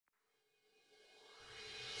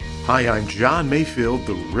Hi, I'm John Mayfield,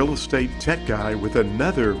 the real estate tech guy, with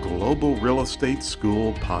another Global Real Estate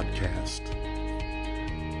School podcast.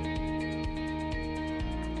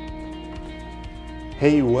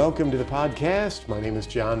 Hey, welcome to the podcast. My name is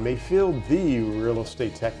John Mayfield, the real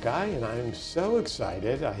estate tech guy, and I'm so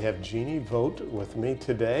excited. I have Jeannie Vogt with me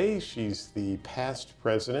today. She's the past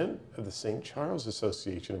president of the St. Charles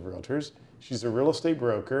Association of Realtors. She's a real estate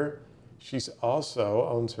broker. She's also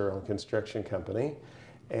owns her own construction company.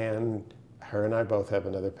 And her and I both have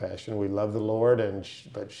another passion. We love the Lord,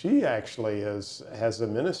 but she actually has a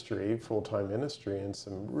ministry, full-time ministry, and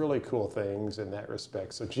some really cool things in that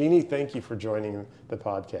respect. So Jeannie, thank you for joining the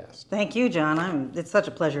podcast. Thank you, John. It's such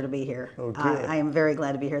a pleasure to be here. Oh, good. I am very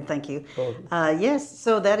glad to be here. Thank you. Oh. Yes,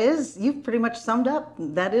 so you've pretty much summed up.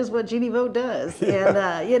 That is what Jeannie Vogt does.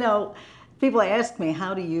 Yeah. And, people ask me,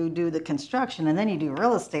 how do you do the construction, and then you do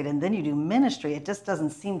real estate, and then you do ministry? It just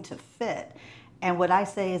doesn't seem to fit. And what I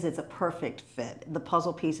say is it's a perfect fit. The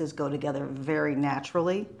puzzle pieces go together very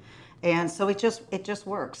naturally. And so it just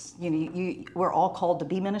works. We're all called to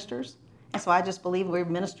be ministers. And so I just believe we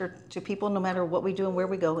minister to people no matter what we do and where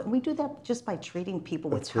we go. And we do that just by treating people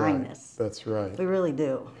with kindness. That's right. We really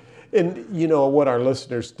do. And what our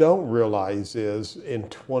listeners don't realize is in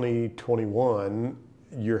 2021,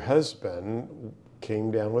 your husband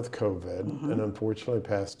came down with COVID and unfortunately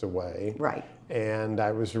passed away. Right. And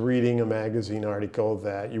I was reading a magazine article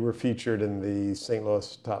that you were featured in the St.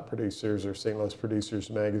 Louis Top Producers or St. Louis Producers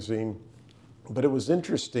magazine. But it was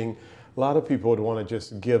interesting. A lot of people would want to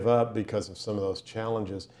just give up because of some of those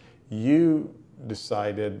challenges. You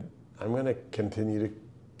decided, I'm going to continue to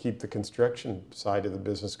keep the construction side of the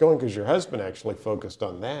business going, because your husband actually focused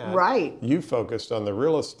on that. Right. You focused on the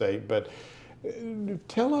real estate. But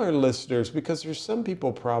tell our listeners, because there's some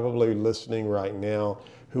people probably listening right now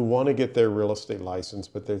who want to get their real estate license,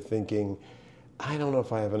 but they're thinking, I don't know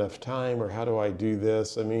if I have enough time, or how do I do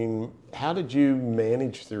this? I mean, how did you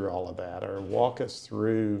manage through all of that, or walk us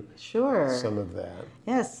through some of that?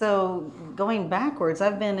 Yes, so going backwards,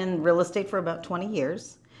 I've been in real estate for about 20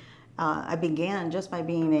 years. I began just by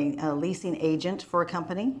being a leasing agent for a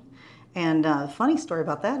company. And funny story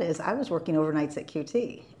about that is I was working overnights at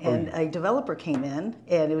QT, and a developer came in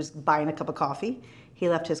and it was buying a cup of coffee. He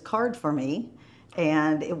left his card for me,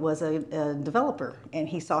 and it was a developer, and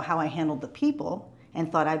he saw how I handled the people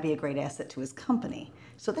and thought I'd be a great asset to his company.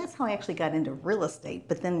 So that's how I actually got into real estate,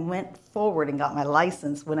 but then went forward and got my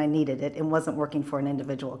license when I needed it and wasn't working for an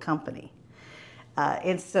individual company.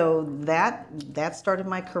 And so that started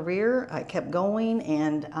my career. I kept going,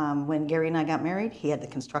 and when Gary and I got married, he had the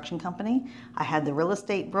construction company. I had the real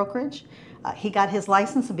estate brokerage. He got his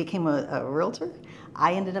license and became a realtor.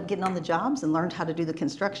 I ended up getting on the jobs and learned how to do the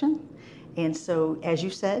construction. And so, as you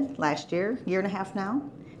said, last year and a half now,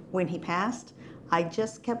 when he passed, I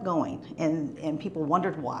just kept going, and people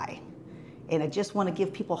wondered why. And I just want to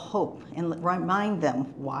give people hope and remind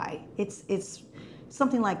them why. It's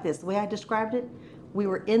something like this. The way I described it, we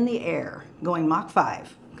were in the air going Mach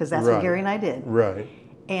 5, because that's what Gary and I did. Right.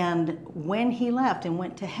 And when he left and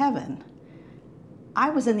went to heaven, I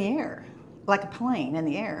was in the air, like a plane in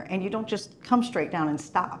the air. And you don't just come straight down and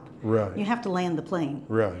stop. Right. You have to land the plane.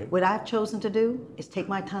 Right. What I've chosen to do is take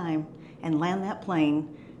my time and land that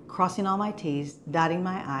plane, crossing all my T's, dotting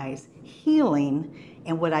my I's, healing.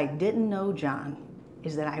 And what I didn't know, John,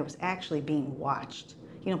 is that I was actually being watched.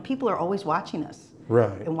 People are always watching us.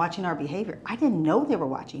 Right. And watching our behavior. I didn't know they were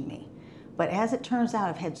watching me. But as it turns out,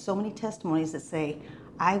 I've had so many testimonies that say,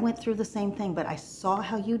 I went through the same thing, but I saw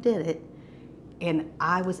how you did it, and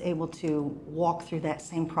I was able to walk through that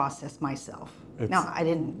same process myself. Now, I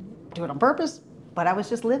didn't do it on purpose, but I was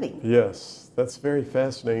just living. Yes, that's very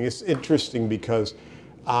fascinating. It's interesting because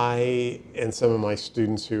I and some of my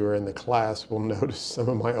students who are in the class will notice some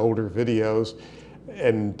of my older videos.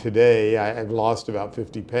 And today I've lost about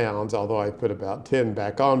 50 pounds, although I put about 10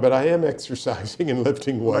 back on, but I am exercising and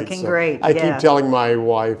lifting weights. Looking great, I keep telling my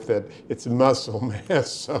wife that it's muscle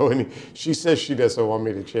mass, and she says she doesn't want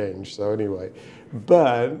me to change, so anyway.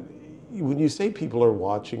 But when you say people are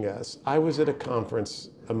watching us, I was at a conference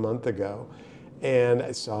a month ago, and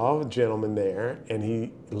I saw a gentleman there, and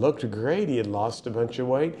he looked great. He had lost a bunch of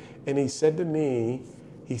weight, and he said to me,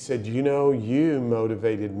 you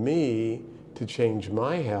motivated me to change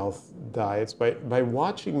my health diets by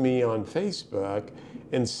watching me on Facebook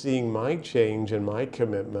and seeing my change and my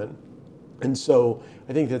commitment. And so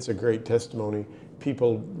I think that's a great testimony.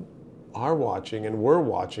 People are watching, and we're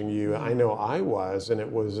watching you. I know I was, and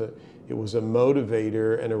it was a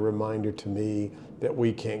motivator and a reminder to me that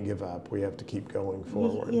we can't give up. We have to keep going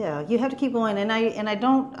forward. Yeah, you have to keep going. And I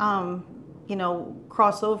don't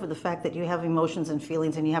cross over the fact that you have emotions and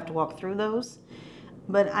feelings and you have to walk through those.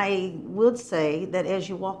 But I would say that as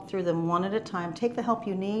you walk through them one at a time, take the help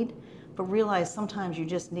you need, but realize sometimes you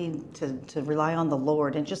just need to rely on the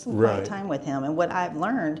Lord and just some quiet time with Him. And what I've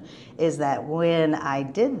learned is that when I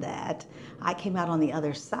did that, I came out on the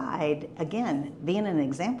other side, again, being an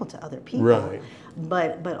example to other people. Right.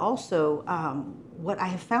 But also, what I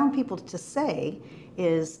have found people to say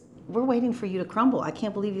is, we're waiting for you to crumble. I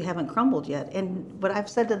can't believe you haven't crumbled yet. And what I've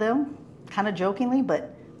said to them, kind of jokingly,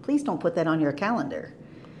 but please don't put that on your calendar,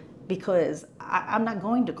 because I'm not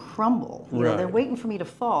going to crumble. They're waiting for me to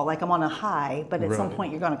fall, like I'm on a high, but at some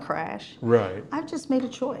point you're going to crash. Right. I've just made a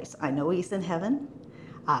choice. I know He's in heaven.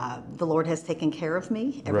 The Lord has taken care of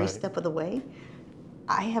me every step of the way.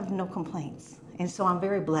 I have no complaints. And so I'm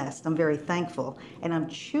very blessed. I'm very thankful. And I'm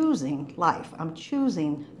choosing life. I'm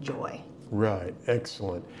choosing joy. Right.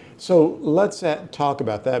 Excellent. So let's talk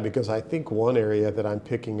about that, because I think one area that I'm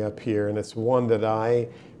picking up here, and it's one that I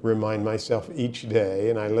remind myself each day,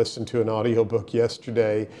 and I listened to an audiobook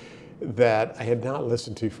yesterday that I had not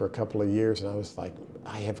listened to for a couple of years, and I was like,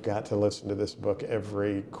 I have got to listen to this book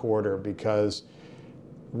every quarter, because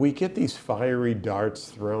we get these fiery darts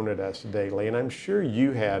thrown at us daily, and I'm sure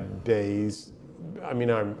you had days. I mean,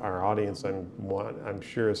 our audience, I'm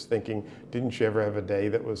sure, is thinking, didn't you ever have a day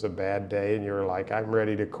that was a bad day and you were like, I'm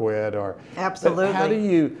ready to quit? Or absolutely. But how do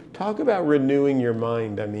you talk about renewing your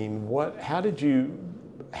mind? I mean, how do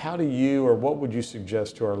you, or what would you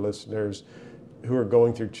suggest to our listeners who are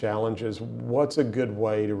going through challenges? What's a good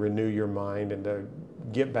way to renew your mind and to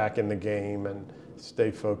get back in the game and stay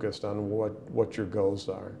focused on what your goals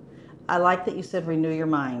are? I like that you said renew your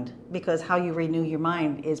mind, because how you renew your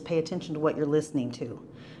mind is pay attention to what you're listening to.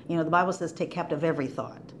 The Bible says take captive every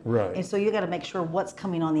thought. Right. And so you got to make sure what's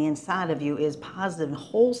coming on the inside of you is positive and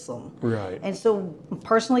wholesome. Right. And so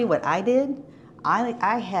personally, what I did,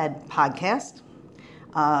 I had podcasts,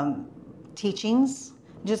 teachings,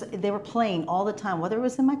 they were playing all the time, whether it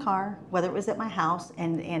was in my car, whether it was at my house.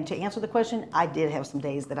 And to answer the question, I did have some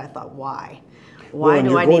days that I thought, why? Why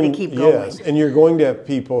do I need to keep going? Yes, and you're going to have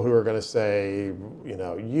people who are going to say,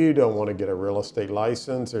 you don't want to get a real estate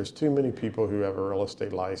license. There's too many people who have a real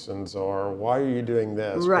estate license, or why are you doing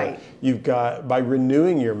this? Right. But you've got, by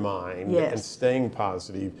renewing your mind Yes. and staying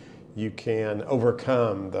positive, you can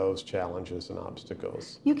overcome those challenges and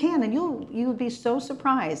obstacles. You can, and you'll be so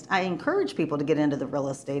surprised. I encourage people to get into the real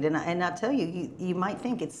estate, and I tell you, you might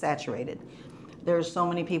think it's saturated. There's so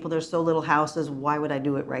many people, there's so little houses, why would I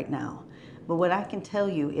do it right now? But what I can tell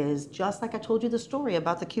you is, just like I told you the story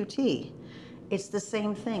about the QT, it's the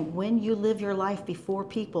same thing. When you live your life before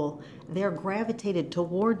people, they're gravitated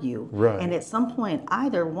toward you. Right. And at some point,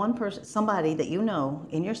 either one person, somebody that you know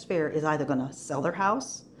in your sphere, is either going to sell their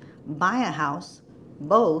house, buy a house,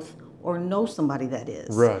 both, or know somebody that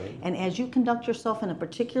is. Right. And as you conduct yourself in a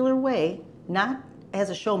particular way, not as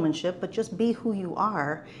a showmanship, but just be who you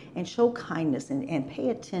are and show kindness and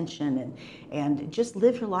pay attention and just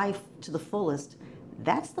live your life to the fullest,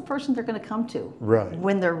 that's the person they're going to come to. Right.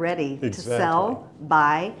 When they're ready to sell,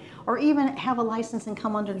 buy, or even have a license and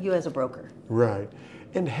come under you as a broker. Right.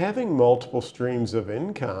 And having multiple streams of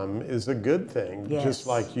income is a good thing, Yes. just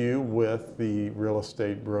like you with the real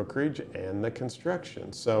estate brokerage and the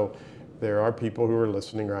construction. So there are people who are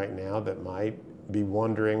listening right now that might be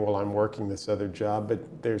wondering, well, I'm working this other job,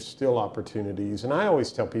 but there's still opportunities. And I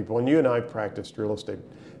always tell people, and you and I practiced real estate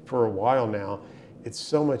for a while now, it's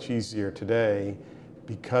so much easier today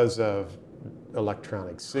because of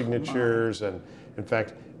electronic signatures. And in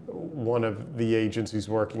fact, one of the agents who's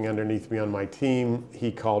working underneath me on my team,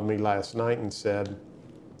 he called me last night and said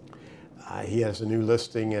he has a new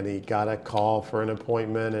listing and he got a call for an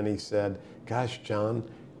appointment, and he said, gosh, John,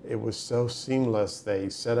 it was so seamless. They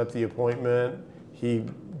set up the appointment, he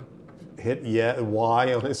hit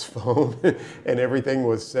Y on his phone and everything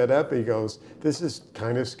was set up. He goes, this is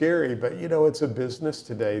kind of scary, but it's a business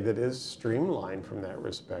today that is streamlined from that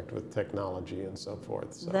respect with technology and so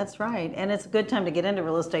forth. So. That's right. And it's a good time to get into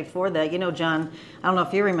real estate for that. John, I don't know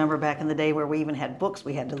if you remember back in the day where we even had books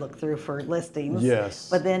we had to look through for listings. Yes.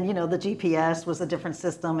 But then, the GPS was a different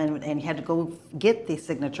system, and you had to go get the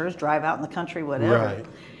signatures, drive out in the country, whatever. Right.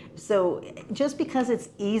 So just because it's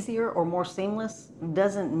easier or more seamless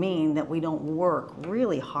doesn't mean that we don't work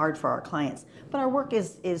really hard for our clients. But our work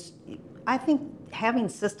is I think having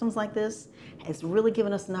systems like this has really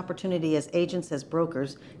given us an opportunity as agents, as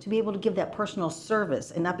brokers, to be able to give that personal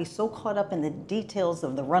service and not be so caught up in the details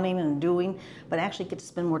of the running and doing, but actually get to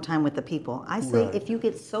spend more time with the people. I say Right. If you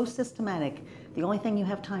get so systematic, the only thing you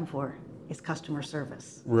have time for is customer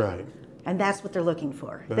service. Right. And that's what they're looking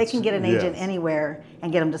for. They can get an agent anywhere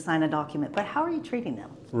and get them to sign a document, but how are you treating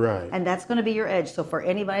them? Right. And that's going to be your edge. So for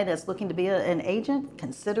anybody that's looking to be an agent,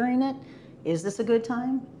 considering it, is this a good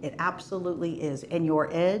time? It absolutely is. And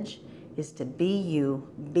your edge is to be you,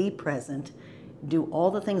 be present, do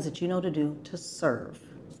all the things that you know to do to serve.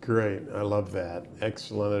 Great. I love that.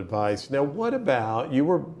 Excellent advice. Now, what about, you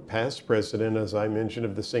were past president, as I mentioned,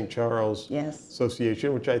 of the St. Charles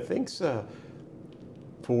Association, which I think's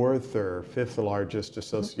fourth or fifth largest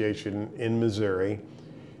association in Missouri,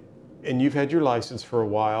 and you've had your license for a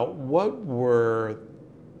while. What were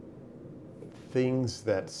things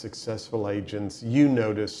that successful agents, you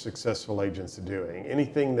noticed successful agents doing?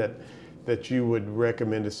 Anything that you would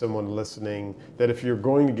recommend to someone listening, that if you're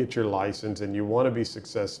going to get your license and you want to be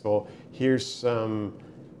successful, here's some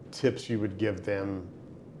tips you would give them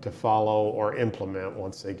to follow or implement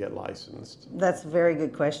once they get licensed? That's a very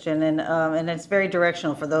good question, and it's very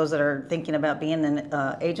directional for those that are thinking about being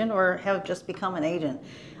an agent or have just become an agent.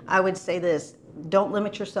 I would say this: don't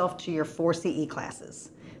limit yourself to your 4 CE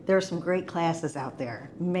classes. There are some great classes out there.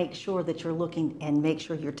 Make sure that you're looking and make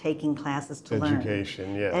sure you're taking classes to learn.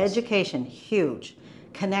 Education, yes. Education, huge.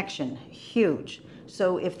 Connection, huge.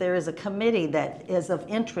 So if there is a committee that is of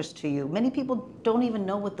interest to you, many people don't even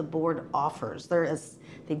know what the board offers.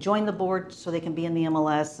 They join the board so they can be in the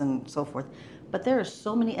MLS and so forth. But there are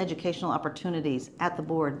so many educational opportunities at the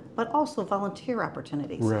board, but also volunteer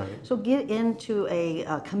opportunities. Right. So get into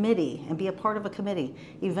a committee and be a part of a committee.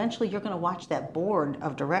 Eventually you're going to watch that board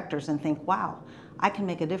of directors and think, wow, I can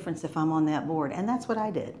make a difference if I'm on that board. And that's what I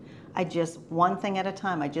did. I just, one thing at a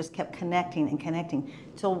time, I just kept connecting and connecting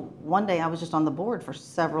till one day I was just on the board for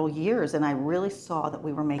several years and I really saw that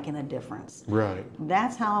we were making a difference. Right.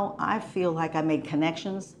 That's how I feel like I made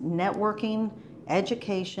connections, networking,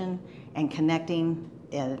 education, and connecting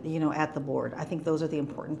at the board. I think those are the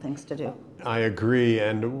important things to do. I agree,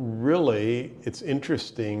 and really, it's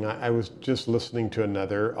interesting. I was just listening to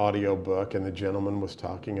another audio book, and the gentleman was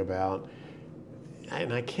talking about,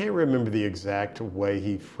 and I can't remember the exact way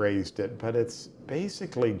he phrased it, but it's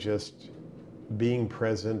basically just being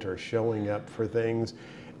present or showing up for things,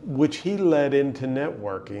 which he led into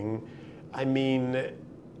networking. I mean,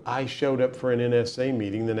 I showed up for an NSA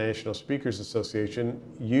meeting, the National Speakers Association.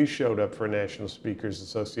 You showed up for a National Speakers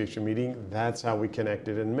Association meeting. That's how we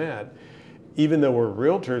connected and met. Even though we're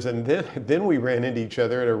realtors, and then we ran into each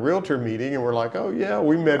other at a realtor meeting, and we're like, oh yeah,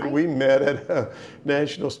 we met at a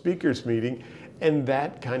National Speakers meeting, and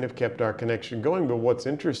that kind of kept our connection going. But what's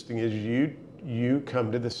interesting is you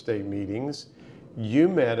come to the state meetings. You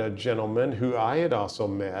met a gentleman who I had also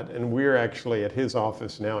met, and we're actually at his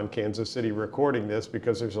office now in Kansas City recording this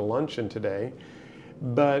because there's a luncheon today.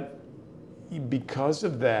 But because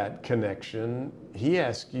of that connection, he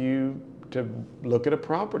asked you to look at a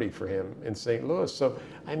property for him in St. Louis. So,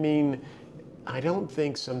 I mean, I don't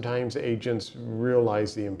think sometimes agents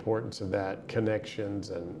realize the importance of that, connections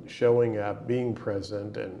and showing up, being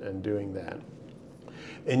present and doing that.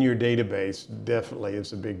 In your database definitely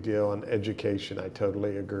is a big deal, and education, I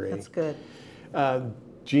totally agree. That's good.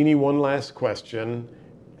 Jeannie, one last question.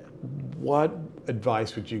 What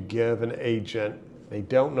advice would you give an agent? They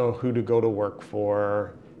don't know who to go to work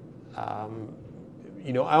for. I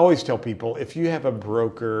always tell people, if you have a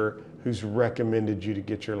broker who's recommended you to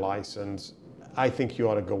get your license, I think you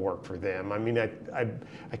ought to go work for them. I mean, I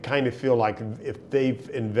kind of feel like if they've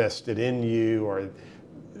invested in you, or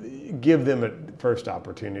give them a first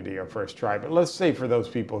opportunity or first try. But let's say for those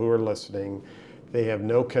people who are listening, they have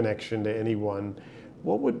no connection to anyone.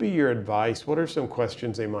 What would be your advice? What are some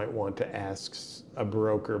questions they might want to ask a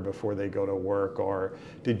broker before they go to work? Or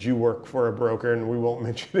did you work for a broker? And we won't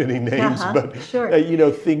mention any names, but sure.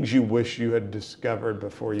 Things you wish you had discovered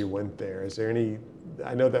before you went there. Is there any?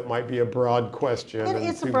 I know that might be a broad question.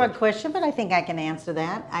 It's a broad question, but I think I can answer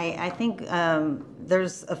that. I think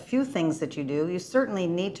there's a few things that you do. You certainly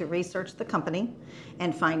need to research the company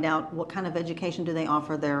and find out what kind of education do they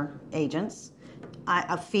offer their agents.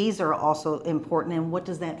 Fees are also important, and what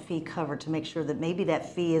does that fee cover to make sure that maybe that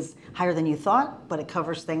fee is higher than you thought, but it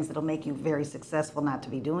covers things that'll make you very successful not to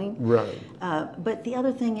be doing. Right. But the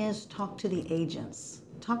other thing is talk to the agents.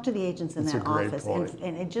 Talk to the agents in that office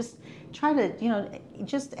and just try to,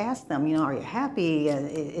 just ask them, are you happy?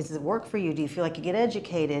 Is it work for you? Do you feel like you get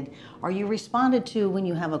educated? Are you responded to when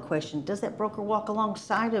you have a question? Does that broker walk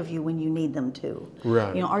alongside of you when you need them to?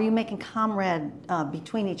 Right. Are you making comrade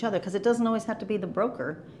between each other? Because it doesn't always have to be the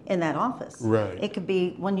broker in that office. Right. It could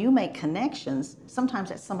be when you make connections, sometimes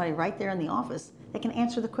that's somebody right there in the office that can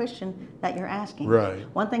answer the question that you're asking. Right.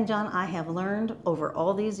 One thing, John, I have learned over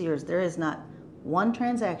all these years, there is not one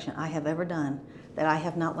transaction I have ever done that I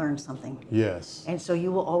have not learned something. Yes. And so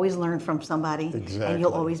you will always learn from somebody, and Exactly.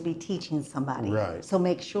 you'll always be teaching somebody. Right. So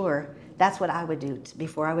make sure, that's what I would do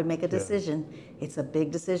before I would make a Yeah. decision. It's a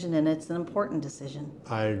big decision and it's an important decision.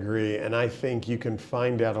 I agree, and I think you can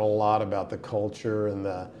find out a lot about the culture and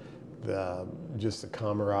the just the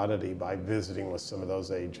camaraderie by visiting with some of those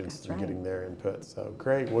agents That's and right. getting their input. So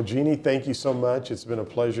great. Well, Jeannie, thank you so much. It's been a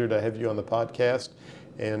pleasure to have you on the podcast,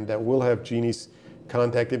 and we'll have Jeannie's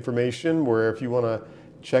contact information where if you want to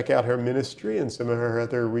check out her ministry and some of her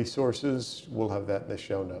other resources, we'll have that in the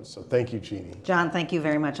show notes. So thank you, Jeannie. John, thank you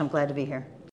very much. I'm glad to be here.